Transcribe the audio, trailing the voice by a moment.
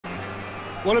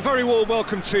Well, a very warm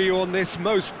welcome to you on this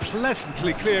most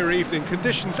pleasantly clear evening.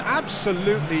 Conditions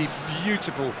absolutely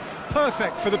beautiful.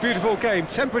 Perfect for the beautiful game.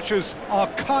 Temperatures are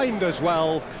kind as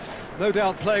well. No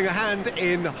doubt playing a hand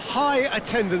in high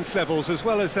attendance levels as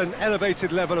well as an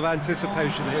elevated level of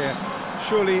anticipation here.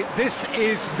 Surely this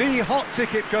is the hot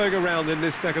ticket going around in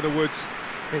this neck of the woods.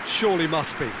 It surely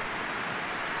must be.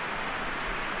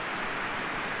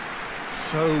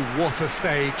 So what a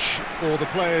stage for the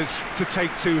players to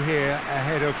take to here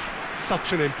ahead of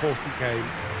such an important game.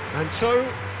 And so,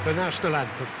 the national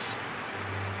anthems.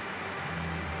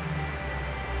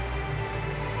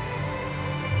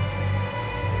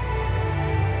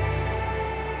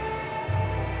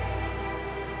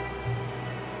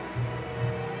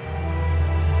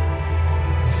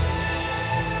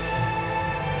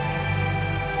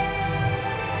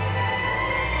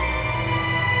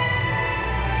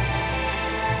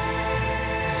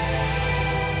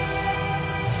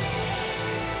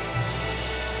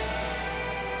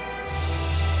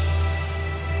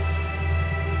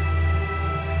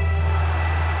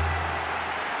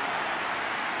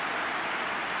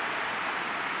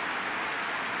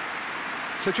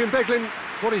 So, Jim Beglin,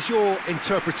 what is your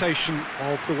interpretation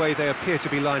of the way they appear to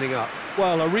be lining up?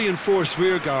 Well, a reinforced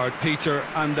rearguard, Peter,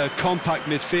 and a compact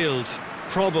midfield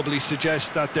probably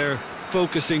suggests that they're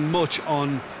focusing much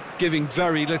on giving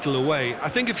very little away. I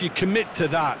think if you commit to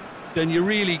that, then you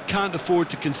really can't afford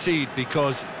to concede,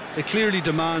 because it clearly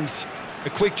demands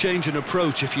a quick change in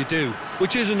approach if you do,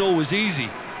 which isn't always easy,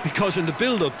 because in the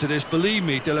build-up to this, believe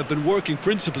me, they'll have been working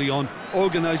principally on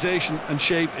organisation and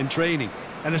shape in training.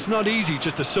 And it's not easy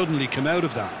just to suddenly come out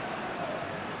of that.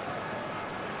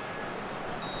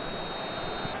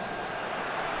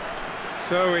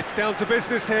 So it's down to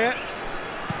business here.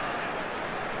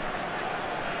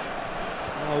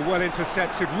 Oh, well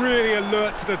intercepted, really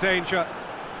alert to the danger.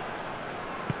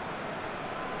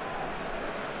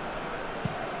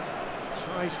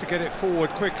 Tries to get it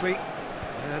forward quickly.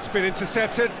 That's been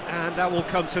intercepted, and that will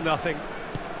come to nothing.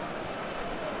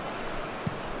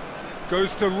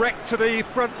 Goes direct to the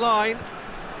front line.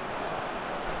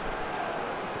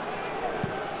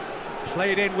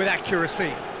 Played in with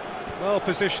accuracy. Well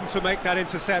positioned to make that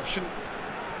interception.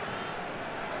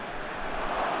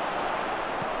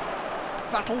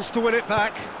 Battles to win it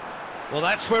back. Well,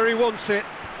 that's where he wants it.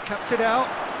 Cuts it out.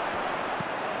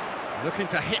 Looking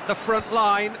to hit the front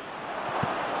line.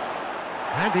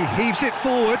 And he heaves it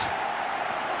forward.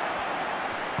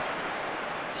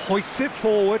 Hoists it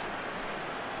forward.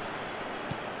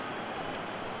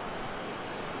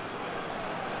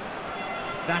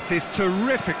 That is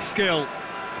terrific skill.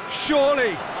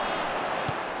 Surely.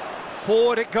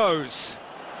 Forward it goes.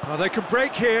 Oh, they can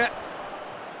break here.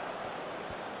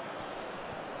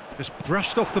 Just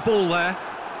brushed off the ball there.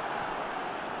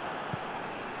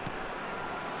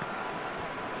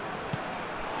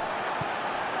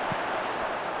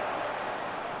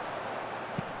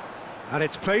 And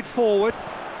it's played forward.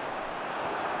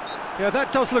 Yeah,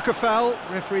 that does look a foul.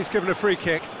 Referee's given a free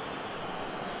kick.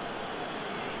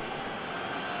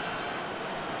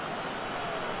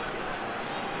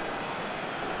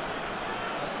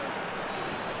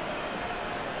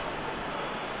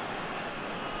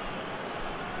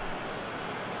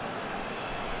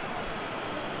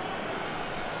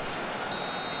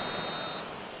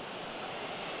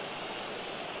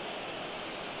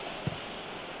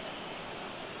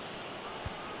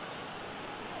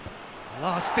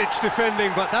 Last-ditch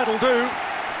defending, but that'll do.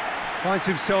 Finds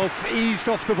himself eased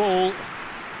off the ball.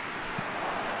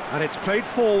 And it's played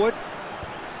forward.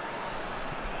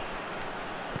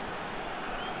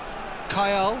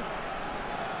 Kyle.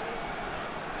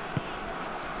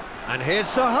 And here's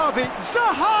Zahavi.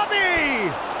 Zahavi!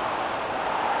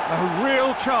 A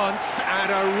real chance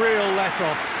and a real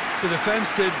let-off. The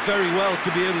defence did very well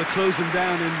to be able to close him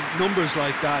down in numbers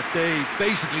like that. They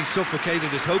basically suffocated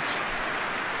his hopes.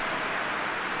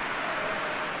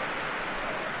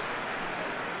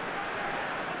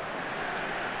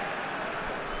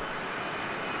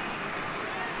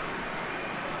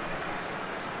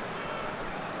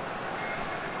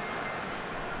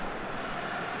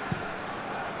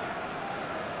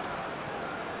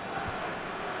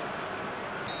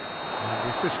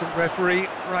 Assistant referee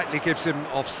rightly gives him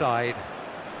offside.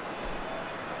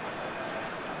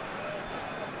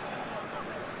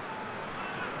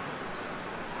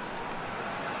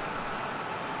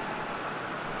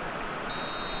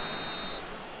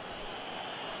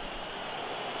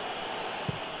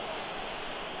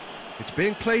 It's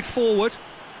being played forward.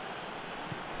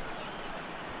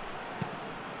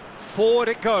 Forward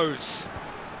it goes.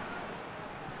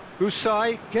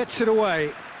 Usai gets it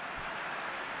away.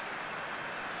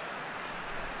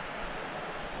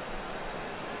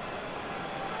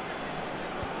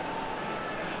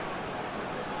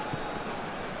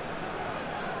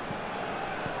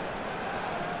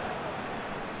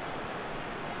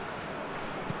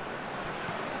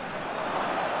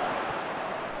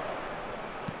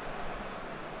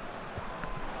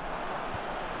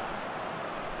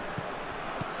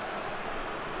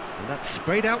 It's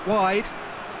sprayed out wide.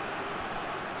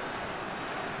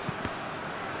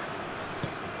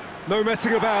 No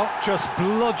messing about, just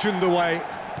bludgeoned away.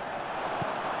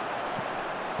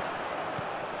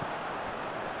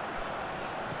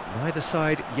 Neither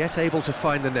side yet able to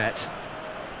find the net.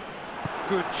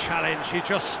 Good challenge, he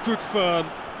just stood firm.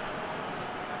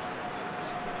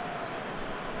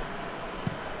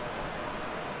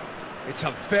 It's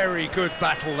a very good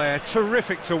battle there,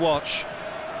 terrific to watch.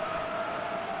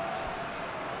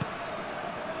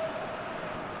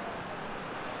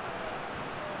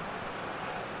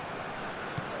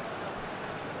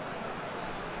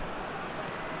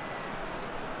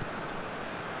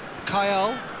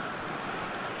 Kyle.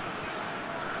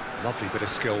 Lovely bit of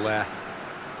skill there.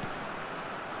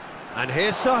 And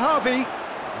here's Sahavi.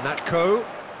 Natko.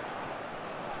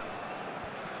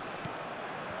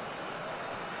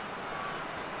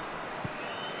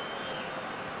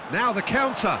 Now the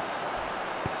counter.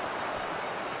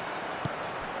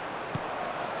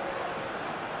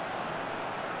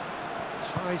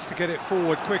 Tries to get it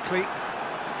forward quickly.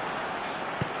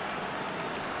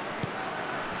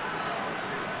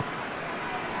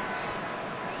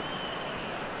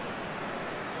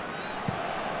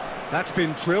 That's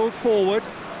been drilled forward.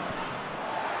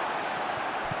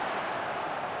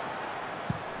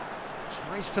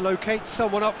 Tries to locate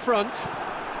someone up front.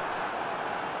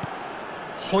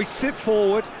 Hoists it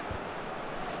forward.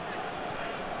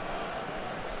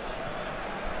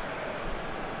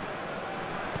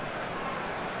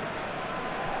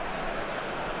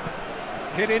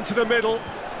 Hit into the middle.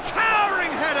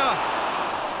 Towering header!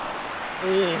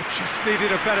 Oh, just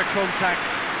needed a better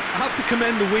contact. I have to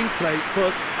commend the wing play,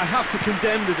 but I have to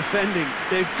condemn the defending.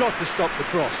 They've got to stop the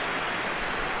cross.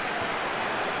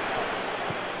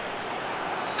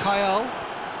 Kyle.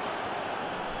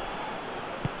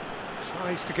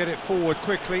 Tries to get it forward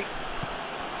quickly.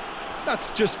 That's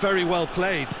just very well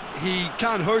played. He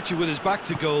can't hurt you with his back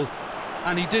to goal,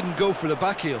 and he didn't go for the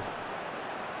back heel.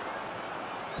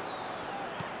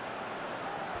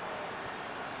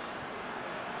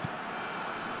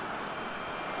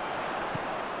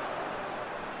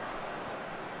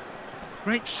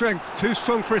 Great strength, too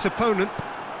strong for his opponent.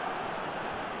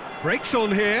 Breaks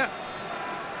on here.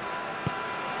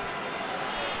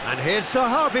 And here's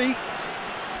Sahavi.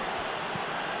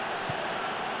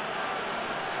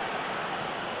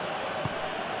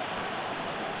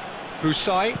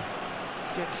 Boriçi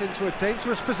gets into a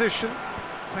dangerous position.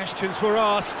 Questions were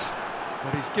asked,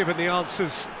 but he's given the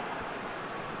answers.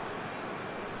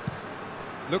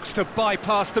 Looks to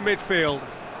bypass the midfield.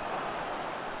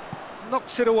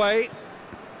 Knocks it away.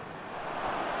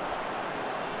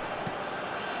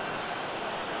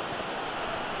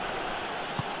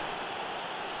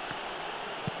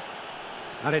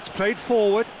 And it's played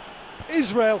forward.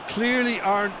 Israel clearly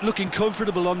aren't looking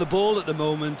comfortable on the ball at the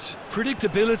moment.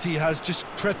 Predictability has just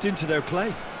crept into their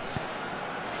play.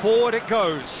 Forward it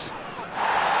goes.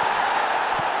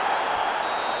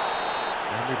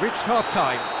 And we've reached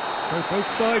half-time. So both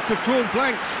sides have drawn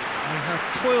blanks. They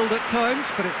have toiled at times,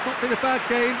 but it's not been a bad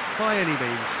game by any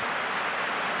means.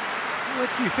 What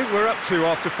do you think we're up to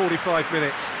after 45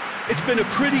 minutes? It's been a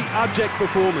pretty abject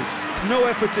performance. No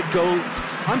efforts at goal.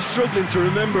 I'm struggling to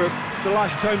remember the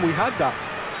last time we had that.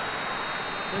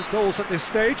 No goals at this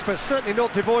stage, but certainly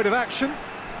not devoid of action.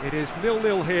 It is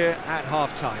 0-0 here at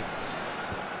half-time.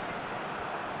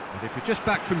 And if you're just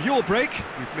back from your break,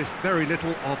 you've missed very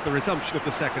little of the resumption of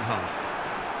the second half.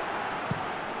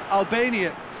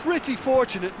 Albania, pretty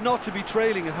fortunate not to be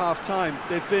trailing at half-time.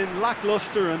 They've been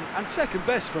lacklustre and second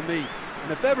best for me.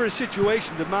 And if ever a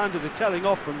situation demanded a telling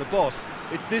off from the boss,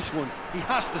 it's this one. He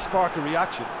has to spark a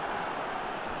reaction.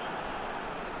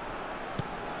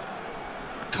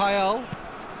 Kyle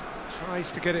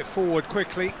tries to get it forward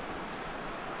quickly.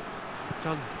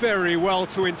 Done very well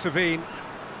to intervene.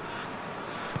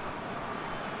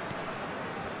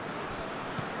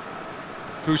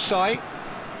 Boriçi.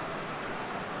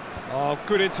 Oh,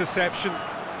 good interception.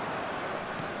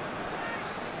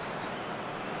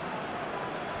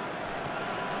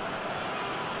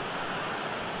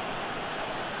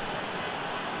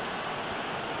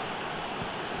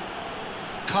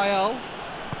 Kyle.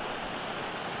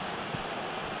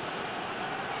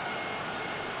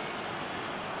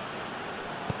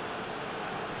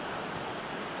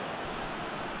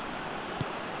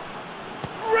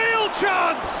 Real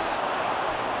chance!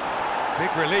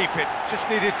 Big relief, it just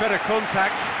needed better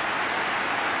contact.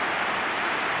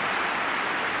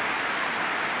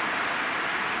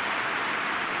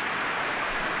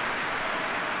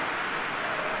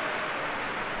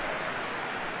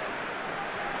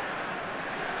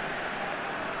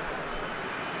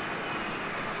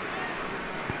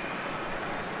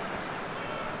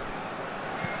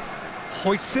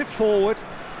 Hoists it forward.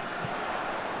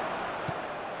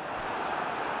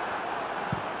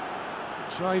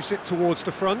 Drives it towards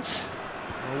the front.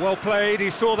 Well played, he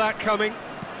saw that coming.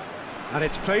 And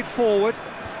it's played forward.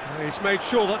 He's made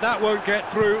sure that that won't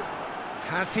get through.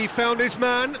 Has he found his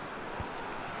man?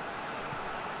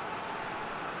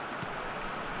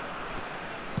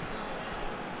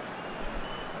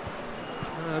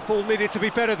 Ball needed to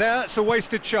be better there, it's a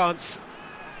wasted chance.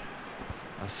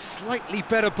 A slightly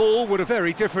better ball with a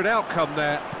very different outcome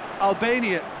there.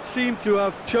 Albania seemed to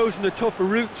have chosen a tougher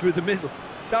route through the middle.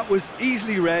 That was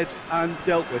easily read and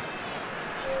dealt with.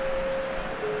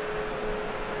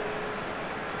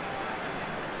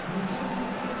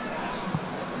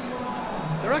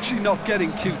 They're actually not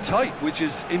getting too tight, which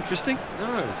is interesting.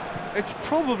 No. It's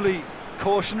probably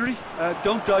cautionary.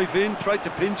 Don't dive in, try to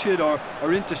pinch it or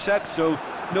intercept so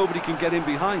nobody can get in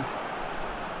behind.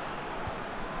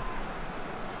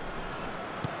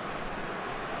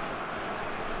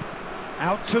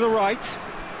 Out to the right.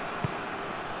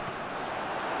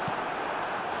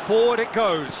 Forward it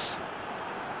goes.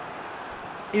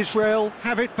 Israel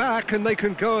have it back and they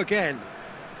can go again.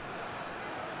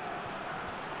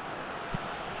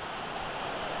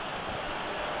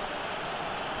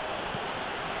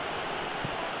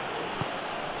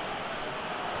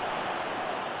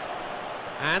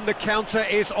 And the counter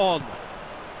is on.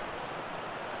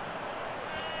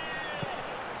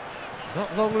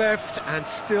 Not long left, and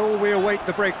still we await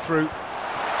the breakthrough.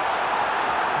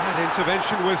 That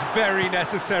intervention was very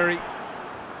necessary.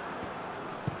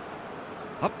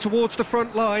 Up towards the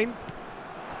front line.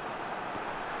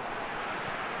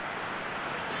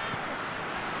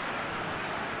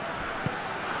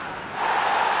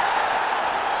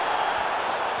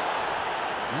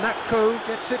 Natko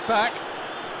gets it back.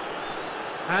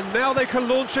 And now they can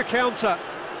launch a counter.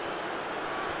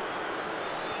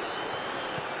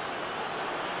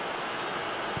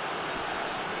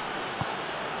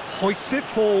 Hoists it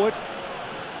forward.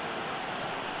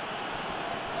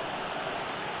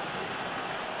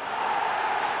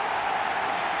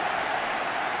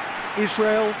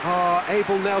 Israel are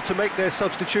able now to make their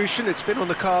substitution. It's been on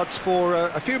the cards for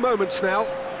a few moments now.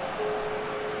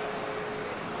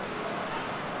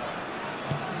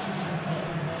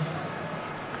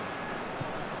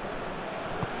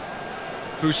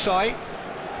 Boriçi.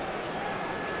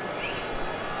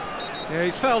 Yeah,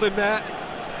 he's fouled him there.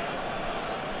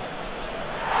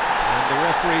 And the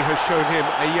referee has shown him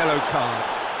a yellow card.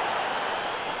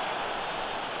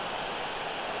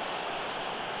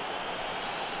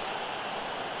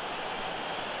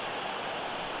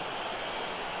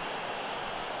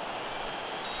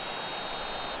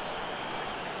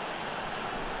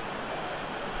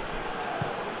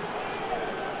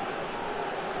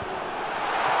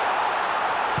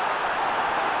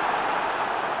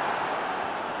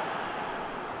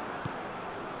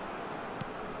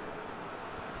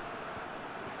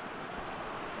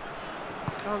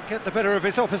 Can't get the better of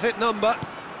his opposite number.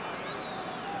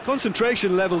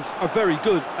 Concentration levels are very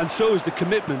good, and so is the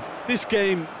commitment. This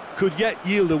game could yet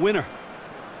yield a winner.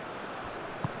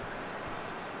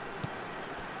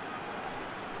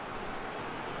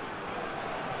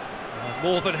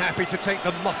 More than happy to take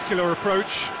the muscular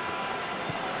approach.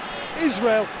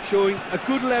 Israel showing a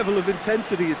good level of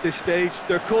intensity at this stage.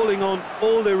 They're calling on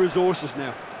all their resources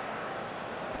now.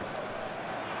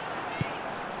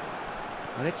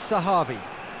 And it's Zahavi.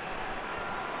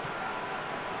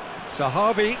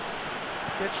 Zahavi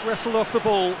gets wrestled off the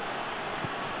ball.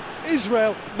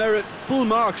 Israel merit full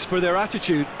marks for their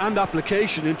attitude and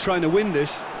application in trying to win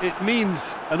this. It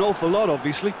means an awful lot,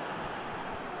 obviously.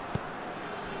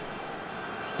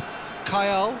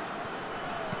 Kyle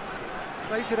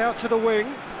plays it out to the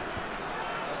wing.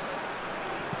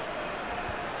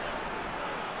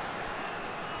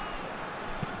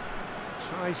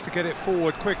 Tries to get it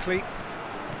forward quickly.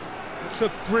 It's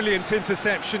a brilliant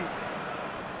interception.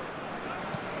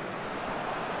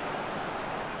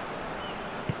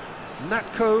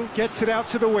 Natko gets it out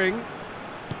to the wing.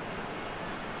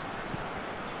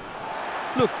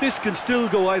 Look, this can still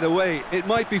go either way. It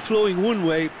might be flowing one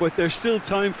way, but there's still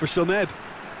time for some ebb.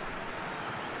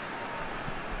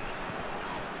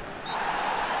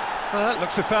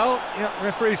 Looks a foul. Yeah,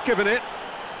 referee's given it.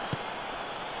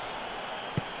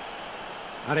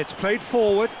 And it's played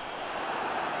forward.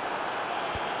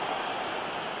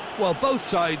 Well, both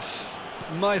sides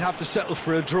might have to settle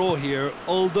for a draw here,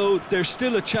 although there's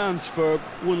still a chance for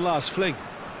one last fling.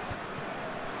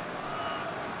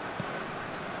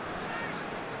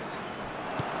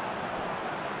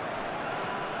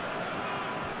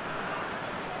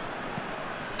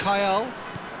 Kyle.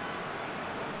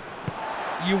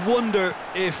 You wonder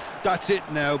if that's it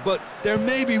now, but there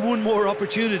may be one more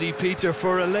opportunity, Peter,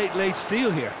 for a late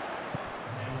steal here.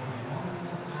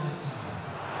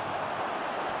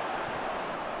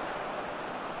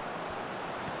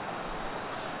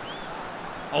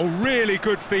 Oh, really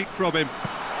good feet from him.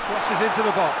 Crosses into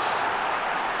the box.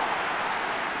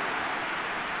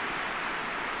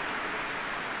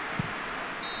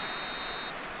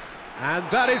 And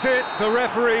that is it. The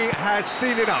referee has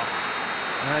seen enough.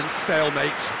 And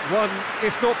stalemate. One,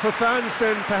 if not for fans,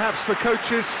 then perhaps for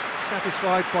coaches,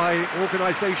 satisfied by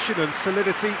organisation and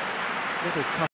solidity. Little cut.